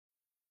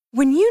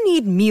When you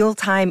need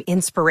mealtime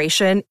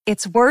inspiration,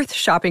 it's worth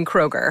shopping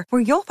Kroger,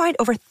 where you'll find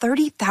over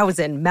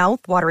 30,000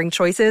 mouth-watering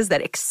choices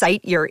that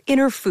excite your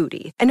inner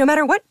foodie. And no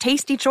matter what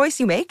tasty choice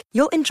you make,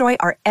 you'll enjoy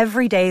our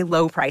everyday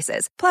low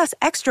prices, plus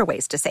extra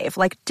ways to save,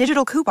 like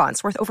digital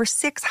coupons worth over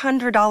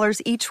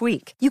 $600 each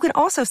week. You can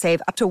also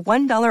save up to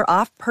 $1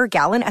 off per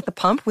gallon at the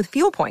pump with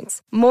fuel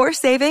points. More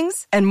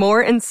savings and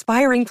more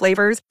inspiring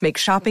flavors make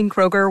shopping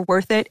Kroger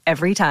worth it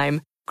every time.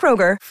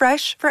 Kroger,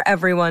 fresh for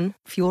everyone.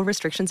 Fuel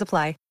restrictions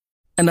apply.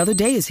 Another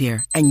day is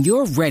here, and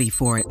you're ready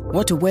for it.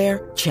 What to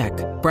wear? Check.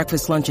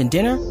 Breakfast, lunch, and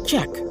dinner?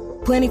 Check.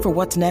 Planning for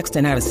what's next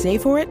and how to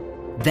save for it?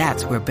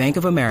 That's where Bank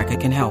of America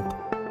can help.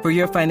 For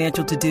your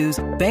financial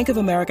to-dos, Bank of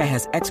America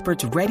has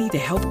experts ready to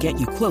help get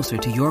you closer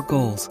to your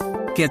goals.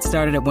 Get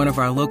started at one of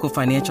our local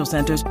financial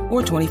centers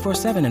or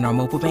 24/7 in our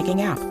mobile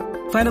banking app.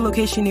 Find a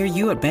location near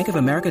you at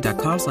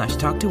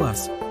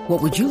bankofamerica.com/talktous.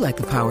 What would you like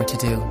the power to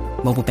do?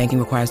 Mobile banking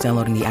requires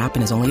downloading the app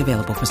and is only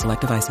available for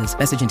select devices.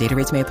 Message and data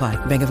rates may apply.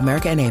 Bank of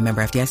America N.A.,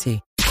 member FDIC.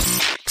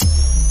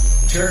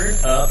 Turn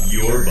up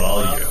your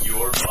volume.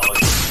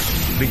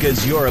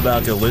 Because you're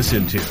about to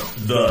listen to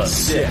The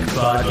Sick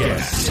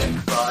Podcast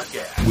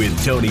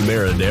with Tony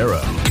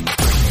Marinaro.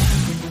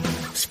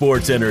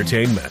 Sports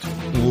entertainment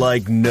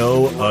like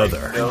no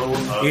other.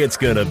 It's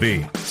gonna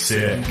be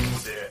sick.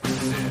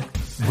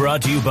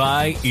 Brought to you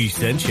by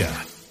Essentia,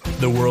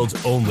 the world's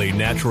only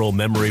natural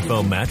memory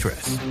foam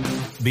mattress.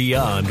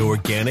 Beyond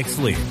organic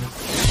sleep.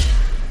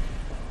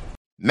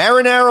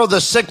 Marinaro, The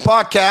Sick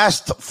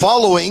Podcast,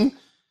 following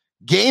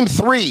Game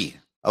 3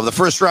 of the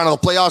first round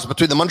of the playoffs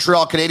between the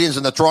Montreal Canadiens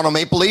and the Toronto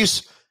Maple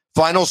Leafs.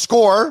 Final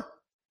score,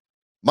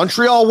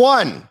 Montreal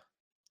 1,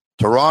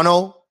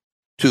 Toronto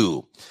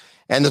 2.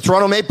 And the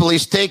Toronto Maple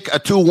Leafs take a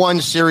 2-1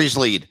 series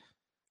lead.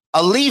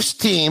 A Leafs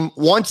team,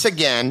 once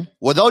again,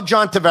 without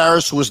John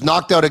Tavares, who was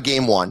knocked out of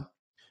Game 1.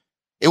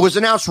 It was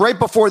announced right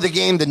before the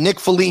game that Nick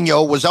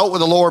Foligno was out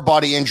with a lower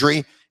body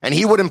injury, and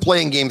he wouldn't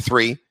play in Game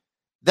 3.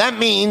 That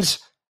means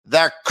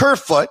that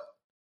Kerfoot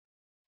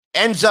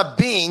ends up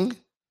being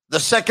the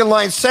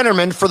second-line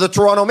centerman for the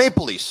Toronto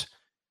Maple Leafs.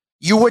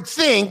 You would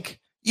think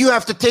you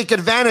have to take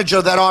advantage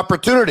of that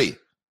opportunity.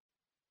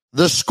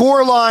 The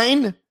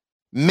scoreline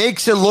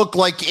makes it look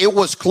like it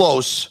was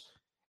close.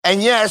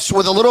 And yes,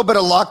 with a little bit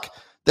of luck,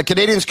 the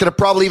Canadiens could have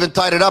probably even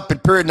tied it up in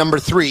period number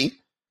 3.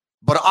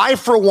 But I,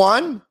 for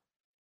one,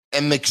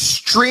 am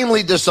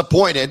extremely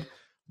disappointed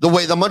the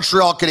way the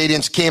Montreal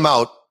Canadiens came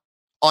out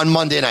on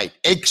Monday night.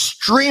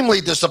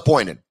 Extremely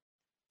disappointed.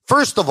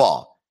 First of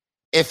all,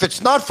 if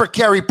it's not for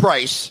Carey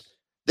Price,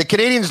 the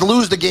Canadiens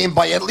lose the game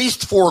by at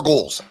least 4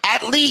 goals.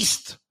 At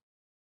least.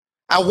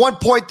 At one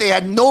point, they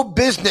had no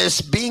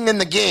business being in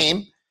the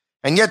game,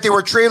 and yet they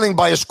were trailing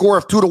by a score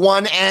of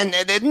 2-1, and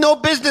they had no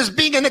business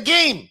being in the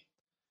game.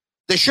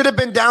 They should have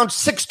been down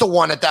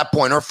 6-1 at that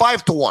point, or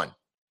 5-1.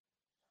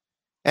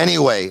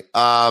 Anyway,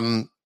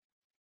 their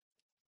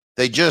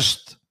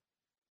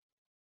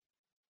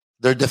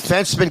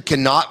defensemen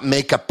cannot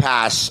make a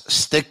pass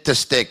stick to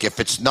stick. If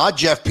it's not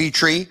Jeff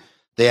Petrie,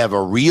 they have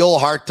a real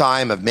hard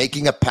time of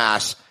making a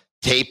pass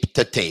tape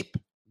to tape.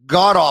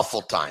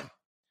 God-awful time.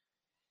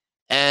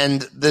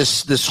 And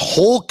this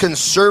whole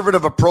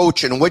conservative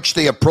approach in which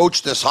they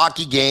approach this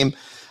hockey game,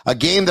 a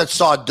game that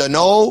saw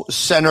Danault,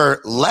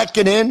 center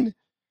Lehkonen,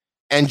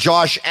 and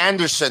Josh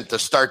Anderson to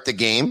start the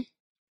game.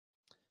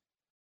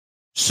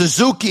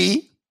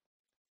 Suzuki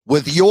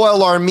with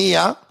Yoel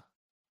Armia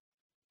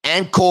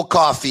and Cole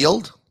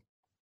Caulfield.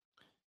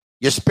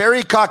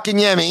 Jesperi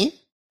Kotkaniemi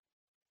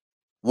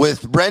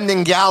with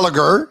Brendan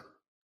Gallagher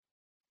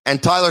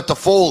and Tyler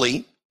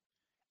Toffoli,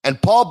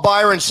 and Paul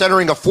Byron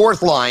centering a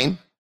fourth line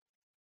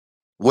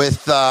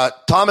with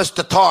Thomas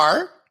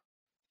Tatar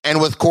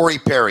and with Corey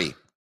Perry.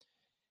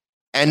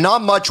 And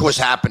not much was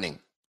happening.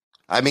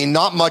 I mean,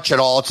 not much at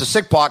all. It's a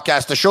Sick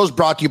Podcast. The show's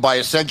brought to you by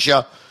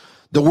Essentia,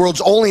 the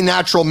world's only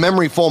natural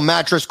memory foam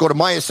mattress. Go to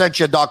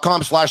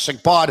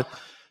myessentia.com/sickpod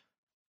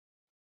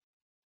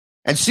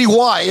and see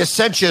why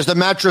Essentia is the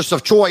mattress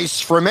of choice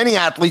for many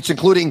athletes,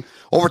 including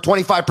over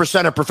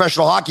 25% of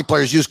professional hockey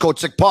players. Use code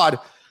SICKPOD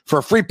for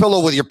a free pillow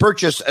with your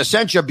purchase.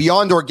 Essentia,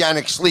 beyond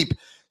organic sleep.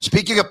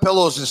 Speaking of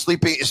pillows and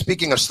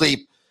speaking of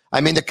sleep,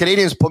 I mean, the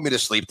Canadiens put me to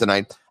sleep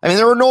tonight. I mean,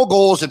 there were no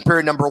goals in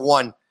period number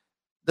 1.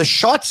 The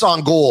shots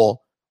on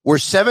goal were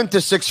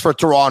 7-6 for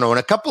Toronto. And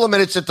a couple of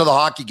minutes into the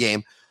hockey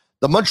game,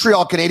 the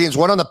Montreal Canadiens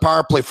went on the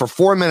power play for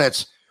 4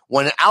 minutes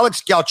when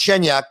Alex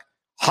Galchenyuk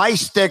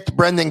high-sticked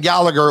Brendan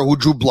Gallagher, who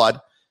drew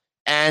blood.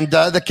 And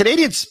the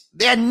Canadiens,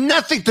 they had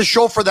nothing to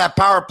show for that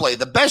power play.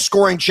 The best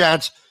scoring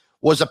chance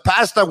was a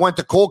pass that went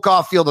to Cole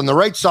Caulfield on the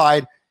right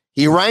side.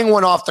 He rang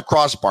one off the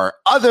crossbar.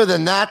 Other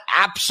than that,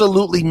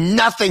 absolutely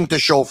nothing to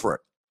show for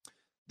it.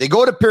 They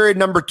go to period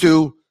number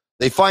 2.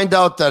 They find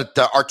out that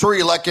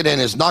Artturi Lehkonen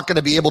is not going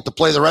to be able to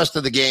play the rest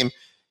of the game.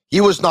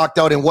 He was knocked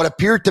out in what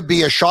appeared to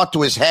be a shot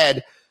to his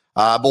head,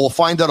 but we'll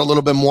find out a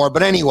little bit more.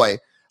 But anyway,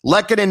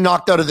 Lehkonen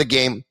knocked out of the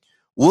game.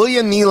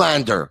 William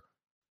Nylander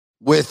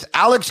with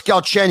Alex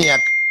Galchenyuk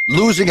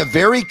losing a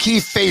very key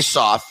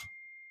faceoff.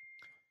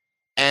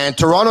 and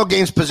Toronto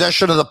gains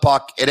possession of the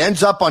puck. It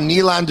ends up on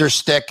Nylander's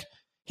stick.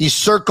 He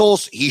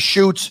circles, he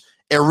shoots,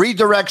 it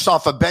redirects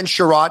off of Ben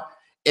Sherratt.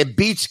 It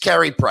beats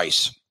Carey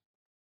Price.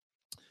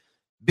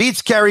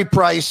 Beats Carey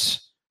Price,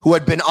 who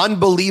had been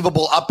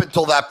unbelievable up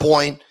until that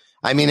point.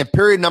 I mean, in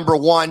period number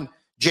one,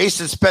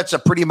 Jason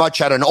Spezza pretty much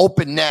had an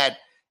open net,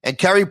 and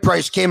Carey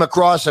Price came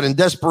across and in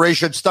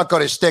desperation stuck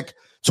out his stick.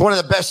 It's one of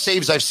the best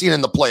saves I've seen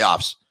in the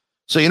playoffs.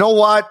 So you know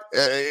what?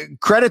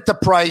 Credit to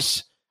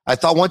Price. I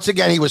thought once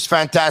again he was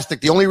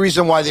fantastic. The only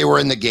reason why they were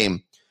in the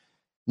game.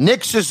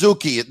 Nick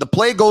Suzuki, the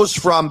play goes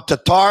from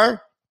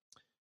Tatar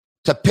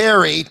to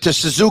Perry to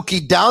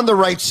Suzuki down the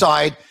right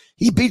side.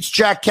 He beats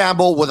Jack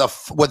Campbell with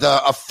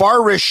a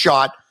far wrist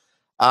shot,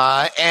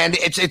 and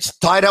it's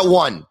tied at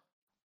 1.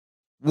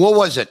 What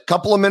was it? A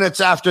couple of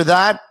minutes after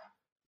that,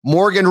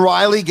 Morgan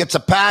Riley gets a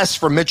pass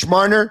from Mitch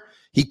Marner.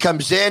 He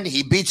comes in,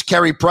 he beats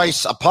Carey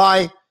Price up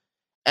high,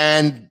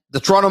 and the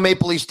Toronto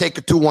Maple Leafs take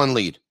a 2-1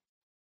 lead.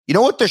 You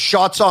know what the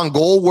shots on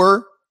goal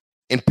were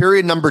in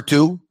period number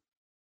 2?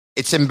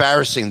 It's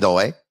embarrassing, though,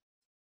 eh?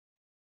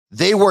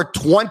 They were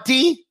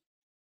 20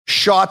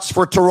 shots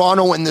for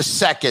Toronto in the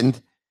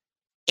second,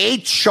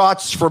 8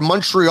 shots for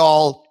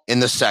Montreal in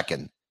the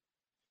second.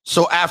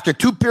 So after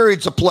 2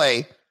 periods of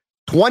play,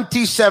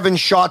 27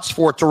 shots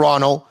for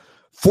Toronto,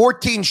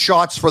 14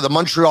 shots for the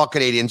Montreal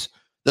Canadiens.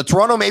 The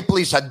Toronto Maple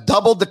Leafs had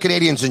doubled the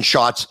Canadiens in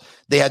shots.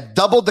 They had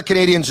doubled the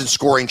Canadiens in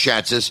scoring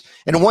chances.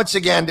 And once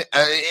again,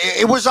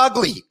 it was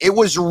ugly. It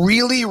was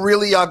really,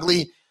 really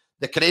ugly.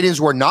 The Canadiens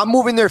were not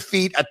moving their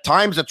feet. At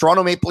times, the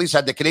Toronto Maple Leafs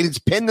had the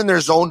Canadiens pinned in their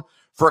zone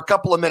for a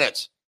couple of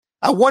minutes.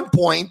 At one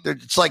point,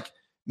 it's like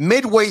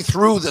midway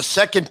through the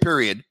second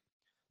period.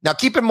 Now,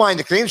 keep in mind,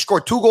 the Canadiens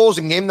scored 2 goals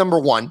in game number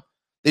 1.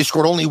 They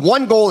scored only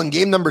 1 goal in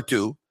game number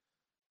 2.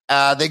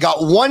 They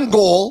got 1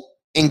 goal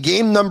in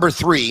game number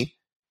 3.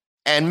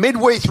 And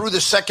midway through the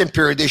second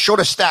period, they showed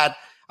a stat.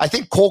 I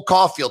think Cole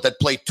Caulfield had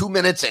played 2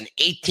 minutes and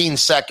 18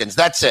 seconds.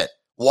 That's it.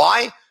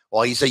 Why?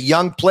 Well, he's a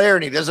young player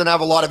and he doesn't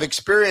have a lot of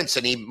experience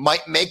and he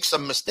might make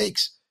some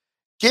mistakes.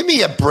 Give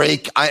me a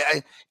break.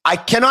 I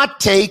cannot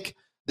take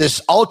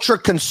this ultra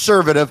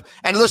conservative.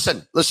 And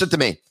listen to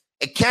me.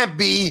 It can't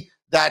be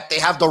that they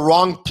have the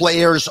wrong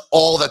players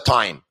all the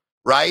time,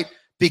 right?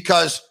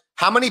 Because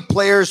how many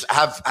players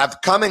have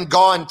come and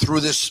gone through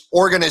this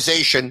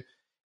organization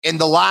in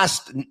the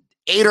last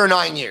 8 or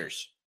 9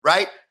 years,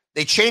 right?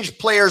 They change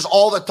players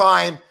all the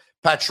time.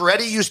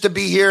 Pacioretty used to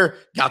be here.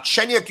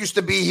 Galchenyuk used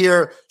to be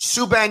here.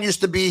 Subban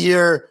used to be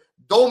here.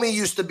 Domi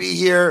used to be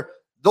here.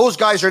 Those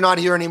guys are not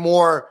here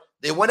anymore.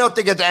 They went out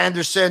to get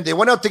Anderson. They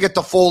went out to get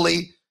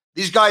Toffoli.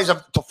 These guys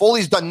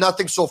Toffoli's done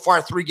nothing so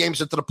far 3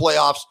 games into the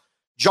playoffs.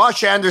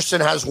 Josh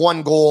Anderson has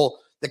 1 goal.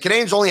 The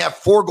Canadiens only have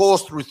 4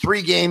 goals through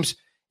 3 games.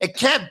 It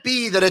can't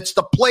be that it's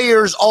the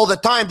players all the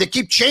time. They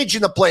keep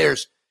changing the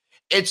players.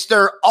 It's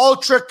their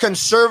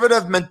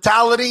ultra-conservative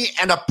mentality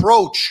and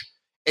approach.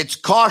 It's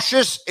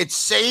cautious. It's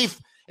safe.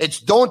 It's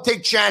don't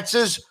take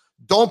chances.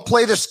 Don't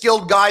play the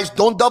skilled guys.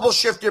 Don't double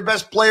shift your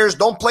best players.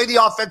 Don't play the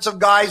offensive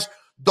guys.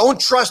 Don't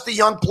trust the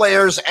young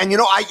players. And, you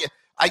know, I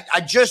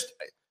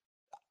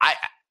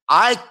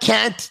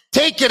can't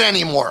take it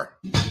anymore.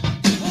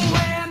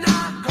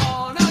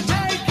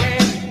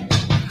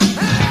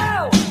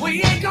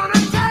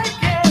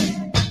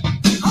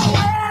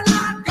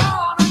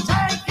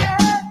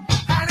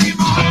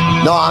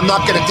 No, I'm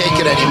not going to take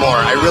it anymore.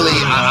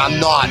 I'm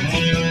not.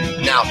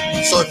 Now,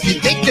 so if you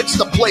think it's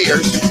the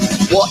players,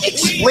 well,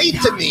 explain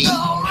to me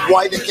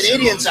why the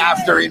Canadiens,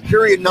 after in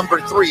period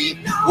number 3,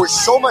 were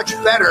so much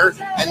better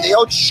and they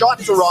outshot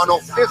Toronto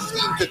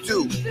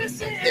 15-2.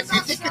 If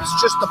you think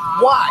it's just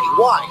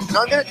why? And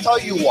I'm going to tell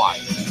you why.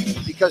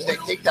 Because they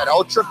take that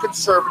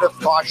ultra-conservative,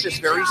 cautious,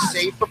 very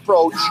safe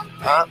approach.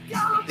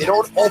 They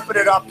don't open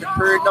it up in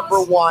period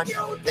number 1.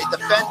 They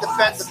defend.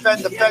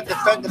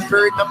 In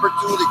period number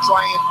 2, they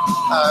try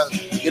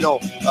and,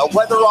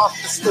 weather off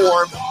the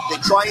storm. They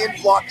try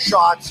and block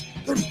shots.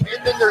 They're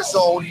pinned in their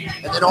zone.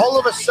 And then all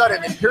of a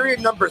sudden, in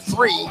period number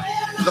 3,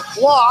 the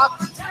clock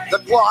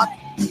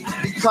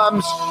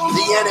becomes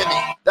the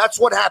enemy. That's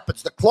what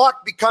happens. The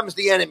clock becomes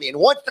the enemy. And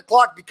once the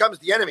clock becomes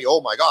the enemy, oh,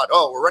 my God,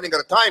 we're running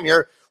out of time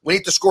here. We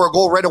need to score a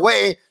goal right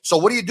away. So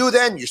what do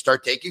then? You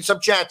start taking some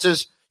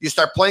chances. You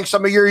start playing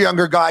some of your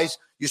younger guys.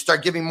 You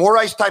start giving more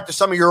ice time to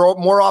some of your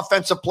more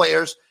offensive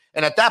players.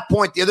 And at that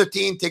point, the other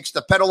team takes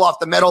the pedal off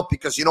the metal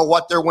because you know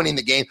what? They're winning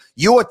the game.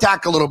 You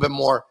attack a little bit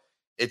more.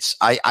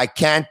 I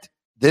can't.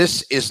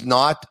 This is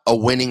not a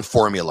winning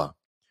formula.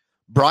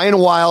 Brian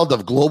Wilde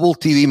of Global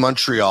TV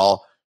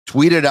Montreal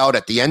tweeted out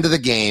at the end of the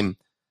game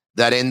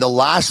that in the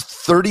last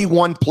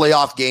 31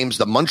 playoff games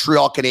the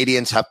Montreal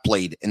Canadiens have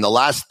played, in the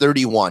last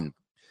 31,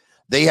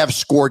 they have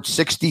scored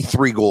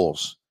 63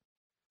 goals.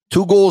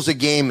 2 goals a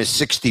game is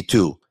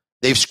 62.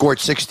 They've scored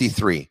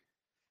 63.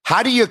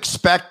 How do you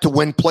expect to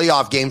win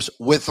playoff games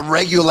with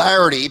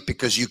regularity?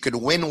 Because you could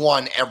win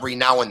one every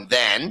now and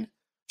then,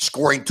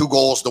 scoring 2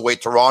 goals the way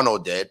Toronto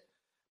did.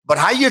 But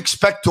how do you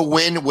expect to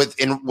win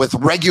with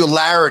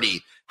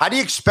regularity? How do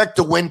you expect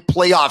to win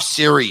playoff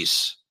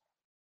series?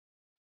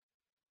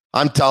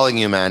 I'm telling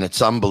you, man,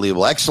 it's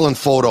unbelievable. Excellent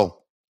photo.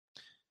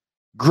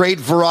 Great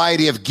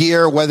variety of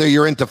gear, whether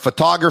you're into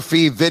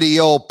photography,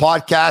 video,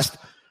 podcast,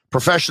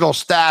 professional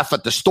staff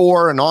at the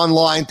store and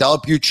online to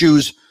help you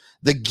choose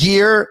the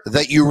gear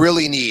that you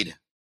really need.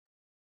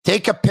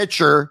 Take a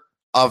picture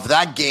of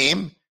that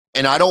game,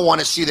 and I don't want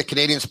to see the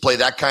Canadiens play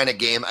that kind of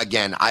game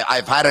again.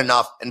 I've had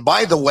enough. And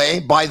by the way,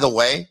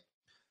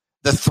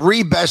 the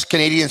three best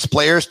Canadiens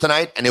players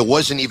tonight, and it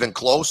wasn't even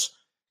close,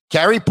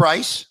 Carey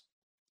Price,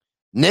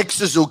 Nick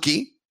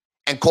Suzuki,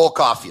 and Cole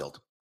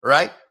Caulfield,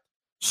 right?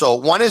 So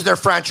one is their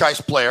franchise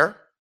player,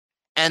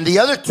 and the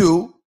other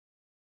two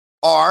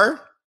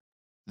are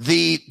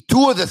the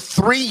two of the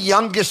three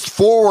youngest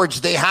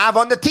forwards they have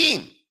on the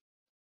team.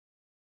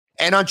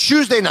 And on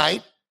Tuesday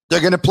night,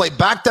 they're going to play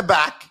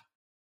back-to-back.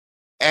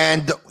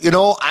 And,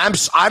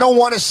 I don't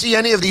want to see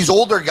any of these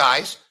older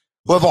guys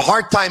who have a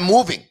hard time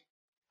moving.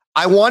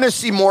 I want to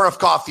see more of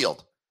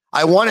Caulfield.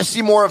 I want to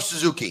see more of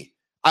Suzuki.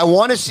 I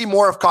want to see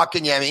more of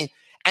Kotkaniemi.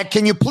 And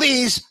can you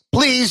please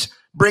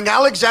bring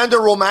Alexander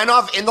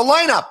Romanov in the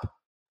lineup?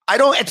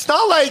 It's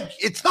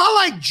not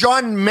like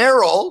John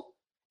Merrill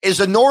is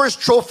a Norris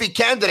Trophy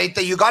candidate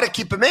that you got to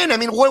keep him in. I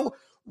mean,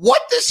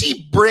 what does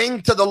he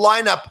bring to the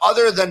lineup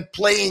other than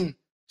playing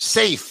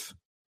safe?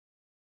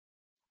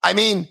 I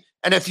mean,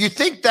 and if you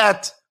think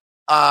that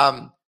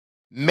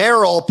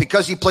Merrill,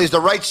 because he plays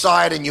the right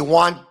side and you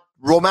want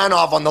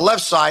Romanov on the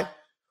left side,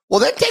 well,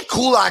 then take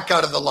Kulak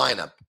out of the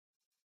lineup.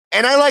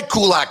 And I like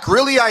Kulak,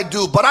 really I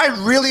do, but I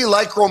really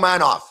like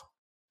Romanov.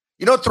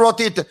 Throughout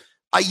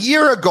a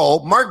year ago,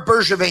 Marc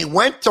Bergevin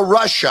went to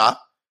Russia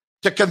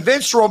to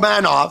convince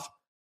Romanov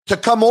to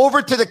come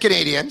over to the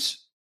Canadiens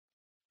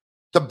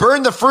to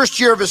burn the first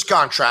year of his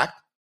contract.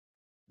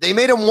 They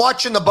made him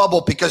watch in the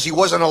bubble because he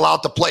wasn't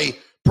allowed to play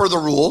per the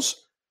rules.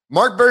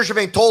 Marc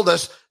Bergevin told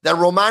us that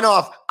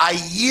Romanov a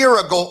year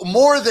ago,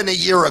 more than a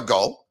year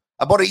ago,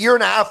 about a year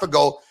and a half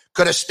ago,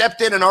 could have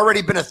stepped in and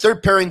already been a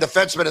third-pairing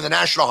defenseman in the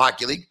National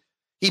Hockey League.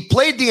 He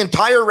played the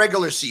entire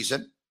regular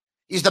season.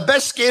 He's the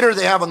best skater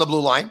they have on the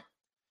blue line.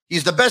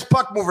 He's the best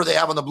puck mover they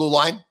have on the blue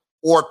line,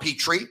 or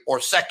Petrie, or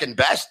second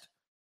best.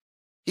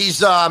 He's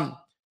the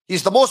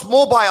most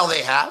mobile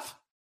they have,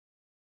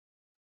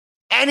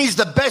 and he's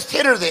the best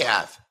hitter they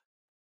have.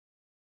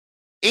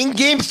 In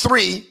Game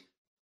 3,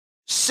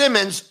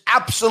 Simmons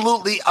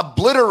absolutely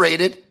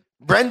obliterated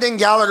Brendan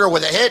Gallagher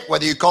with a hit,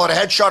 whether you call it a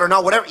headshot or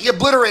not, whatever. He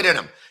obliterated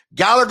him.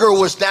 Gallagher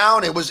was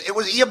down.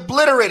 He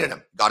obliterated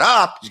him. Got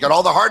up. He's got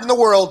all the heart in the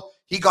world.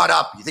 He got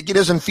up. You think he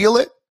doesn't feel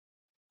it?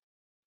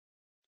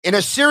 In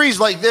a series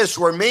like this,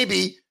 where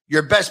maybe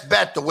your best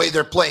bet, the way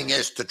they're playing,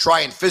 is to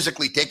try and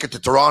physically take it to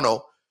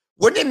Toronto,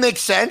 wouldn't it make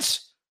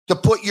sense to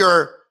put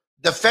your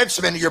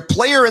defenseman, your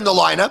player in the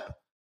lineup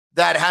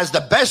that has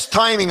the best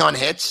timing on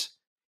hits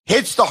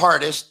the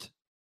hardest,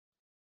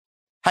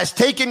 has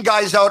taken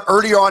guys out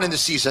earlier on in the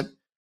season?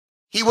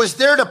 He was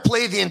there to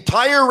play the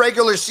entire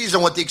regular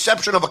season with the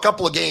exception of a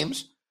couple of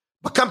games.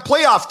 But come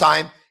playoff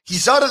time,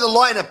 he's out of the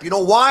lineup. You know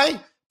why?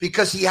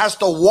 Because he has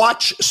to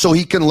watch so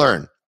he can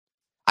learn.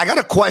 I got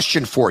a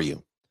question for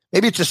you.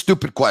 Maybe it's a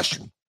stupid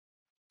question.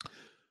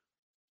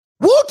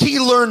 Won't he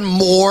learn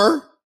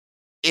more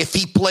if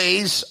he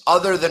plays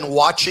other than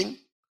watching?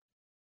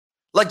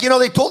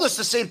 They told us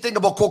the same thing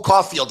about Cole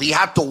Caulfield. He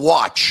had to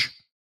watch.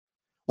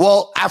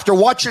 Well, after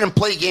watching him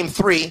play Game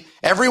 3,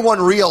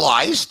 everyone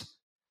realized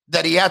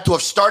that he had to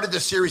have started the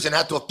series and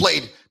had to have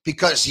played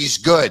because he's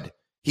good.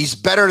 He's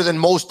better than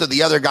most of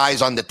the other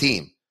guys on the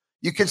team.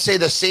 You can say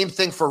the same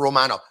thing for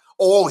Romanov.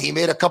 Oh, he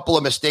made a couple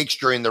of mistakes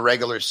during the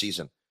regular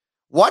season.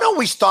 Why don't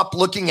we stop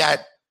looking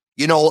at,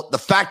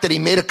 the fact that he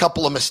made a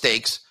couple of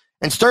mistakes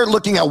and start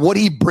looking at what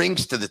he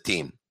brings to the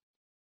team?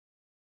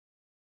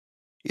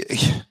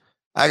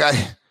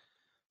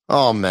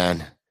 Oh,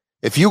 man.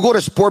 If you go to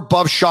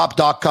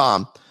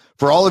sportbuffshop.com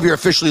for all of your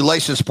officially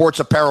licensed sports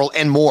apparel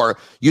and more,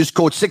 use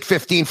code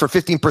SICK15 for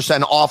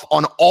 15% off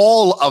on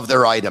all of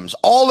their items.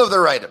 All of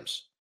their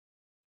items.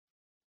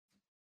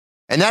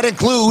 And that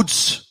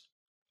includes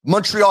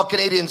Montreal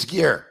Canadiens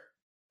gear.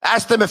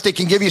 Ask them if they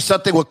can give you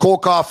something with Cole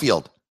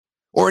Caulfield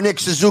or Nick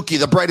Suzuki,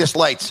 the brightest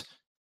lights.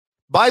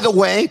 By the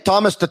way,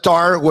 Thomas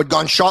Tatar, who had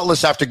gone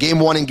shotless after Game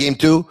 1 and Game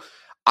 2,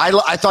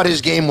 I thought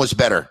his game was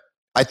better.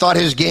 I thought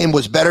his game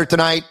was better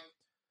tonight.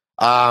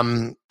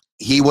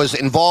 He was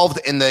involved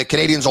in the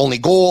Canadiens' only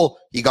goal.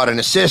 He got an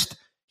assist.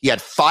 He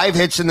had 5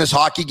 hits in this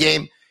hockey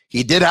game.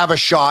 He did have a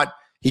shot.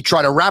 He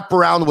tried to wrap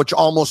around, which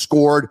almost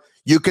scored.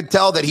 You could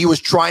tell that he was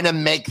trying to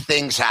make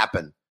things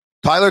happen.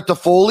 Tyler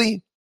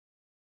Toffoli,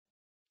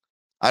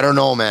 I don't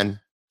know, man.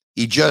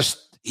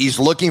 He's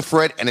looking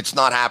for it, and it's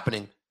not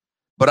happening.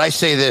 But I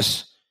say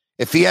this.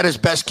 If he had his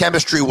best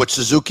chemistry with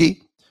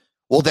Suzuki,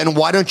 well, then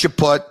why don't you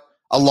put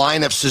a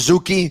line of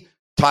Suzuki,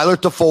 Tyler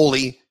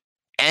Toffoli,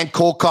 and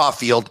Cole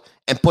Caulfield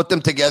and put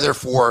them together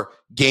for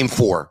Game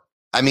 4?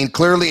 I mean,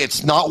 clearly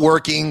it's not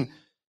working.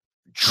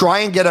 Try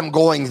and get them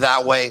going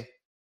that way.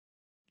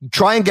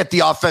 Try and get the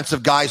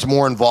offensive guys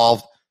more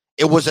involved.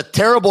 It was a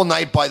terrible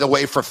night, by the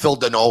way, for Phil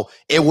Deneau.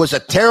 It was a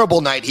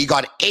terrible night. He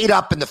got 8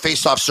 up in the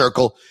faceoff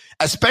circle.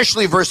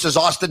 especially versus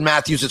Austin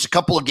Matthews. It's a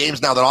couple of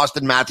games now that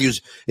Austin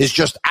Matthews is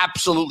just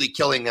absolutely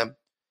killing him.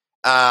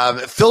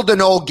 Phil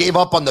Deneau gave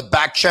up on the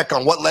back check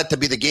on what led to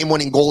be the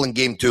game-winning goal in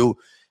Game 2.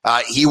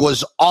 He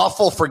was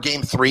awful for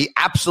Game 3,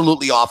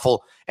 absolutely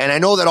awful. And I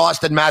know that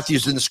Austin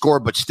Matthews didn't score,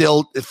 but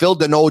still, Phil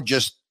Deneau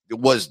just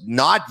was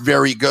not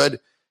very good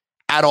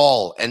at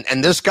all.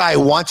 And this guy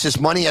wants his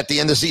money at the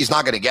end of the season. He's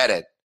not going to get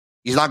it.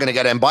 He's not going to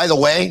get it. And by the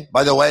way,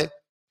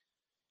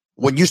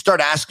 when you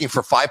start asking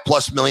for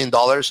 $5+ million,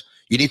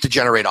 you need to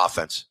generate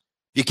offense.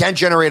 If you can't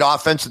generate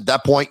offense at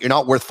that point, you're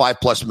not worth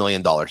 $5+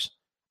 million.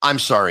 I'm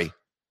sorry.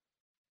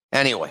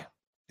 Anyway,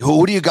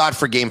 who do you got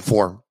for Game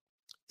 4?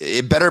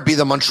 It better be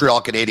the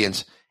Montreal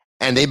Canadiens,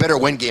 and they better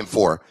win Game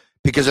 4.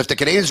 Because if the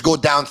Canadiens go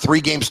down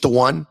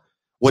 3-1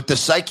 with the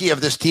psyche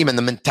of this team and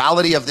the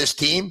mentality of this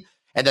team,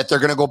 and that they're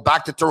going to go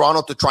back to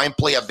Toronto to try and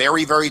play a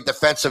very, very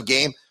defensive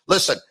game.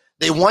 Listen,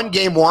 they won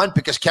Game 1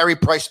 because Carey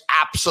Price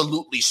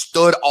absolutely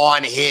stood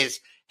on his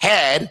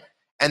head,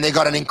 and they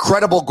got an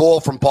incredible goal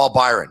from Paul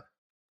Byron.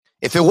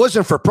 If it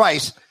wasn't for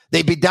Price,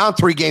 they'd be down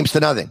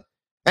 3-0.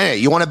 Anyway,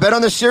 you want to bet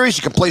on this series?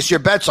 You can place your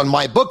bets on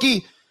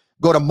MyBookie.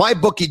 Go to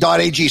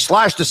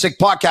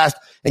mybookie.ag/thesickpodcast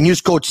and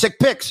use code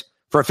SickPicks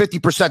for a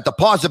 50%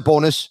 deposit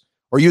bonus,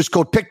 or use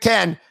code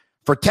PICK10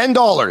 for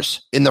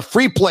 $10 in the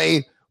free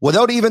play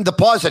without even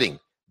depositing.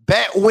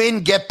 Bet, win,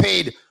 get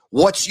paid.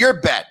 What's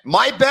your bet?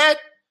 My bet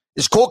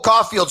is Cole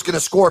Caulfield's going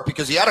to score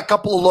because he had a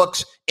couple of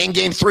looks in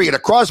Game 3 at a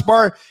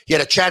crossbar. He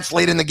had a chance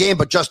late in the game,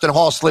 but Justin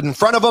Hall slid in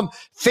front of him,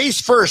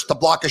 face first to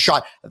block a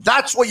shot.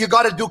 That's what you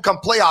got to do come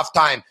playoff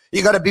time.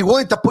 You got to be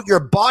willing to put your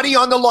body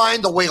on the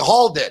line the way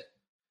Hall did.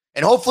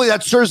 And hopefully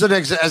that serves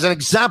as an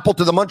example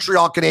to the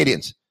Montreal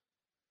Canadiens.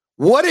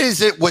 What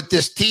is it with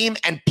this team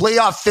and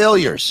playoff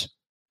failures?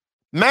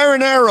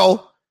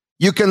 Marinero,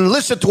 you can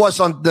listen to us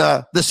on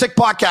the Sick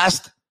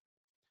Podcast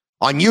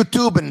on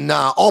YouTube and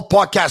all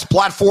podcast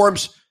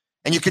platforms.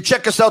 And you can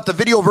check us out, the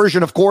video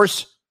version, of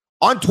course,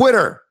 on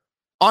Twitter,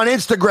 on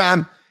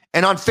Instagram,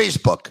 and on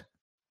Facebook.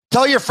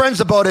 Tell your friends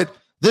about it.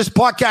 This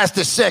podcast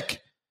is sick.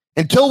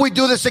 Until we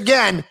do this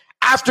again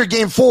after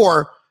Game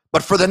 4,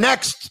 but for the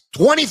next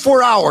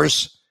 24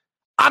 hours,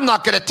 I'm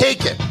not going to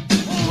take it.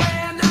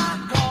 We're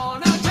not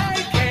gonna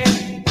take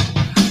it.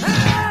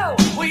 No,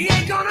 we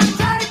ain't gonna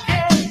take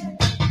it.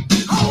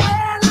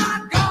 We're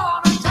not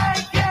gonna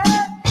take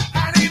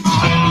it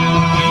anymore.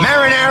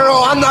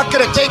 Marinero, I'm not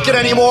going to take it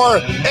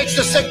anymore. It's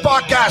the Sick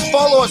Podcast.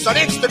 Follow us on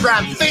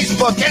Instagram,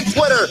 Facebook, and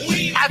Twitter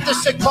at the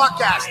Sick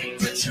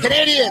Podcast.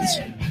 Canadians,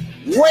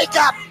 wake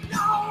up.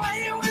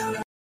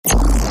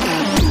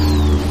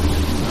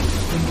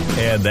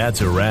 And that's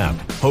a wrap.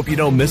 Hope you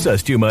don't miss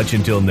us too much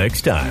until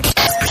next time.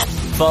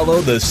 Follow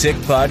the Sick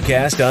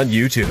Podcast on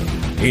YouTube,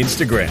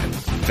 Instagram,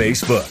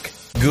 Facebook,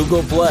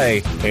 Google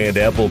Play, and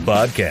Apple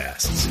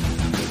Podcasts.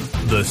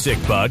 The Sick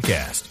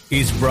Podcast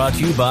is brought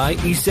to you by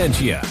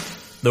Essentia,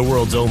 the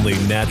world's only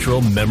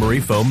natural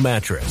memory foam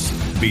mattress.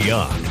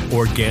 Beyond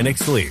organic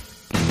sleep.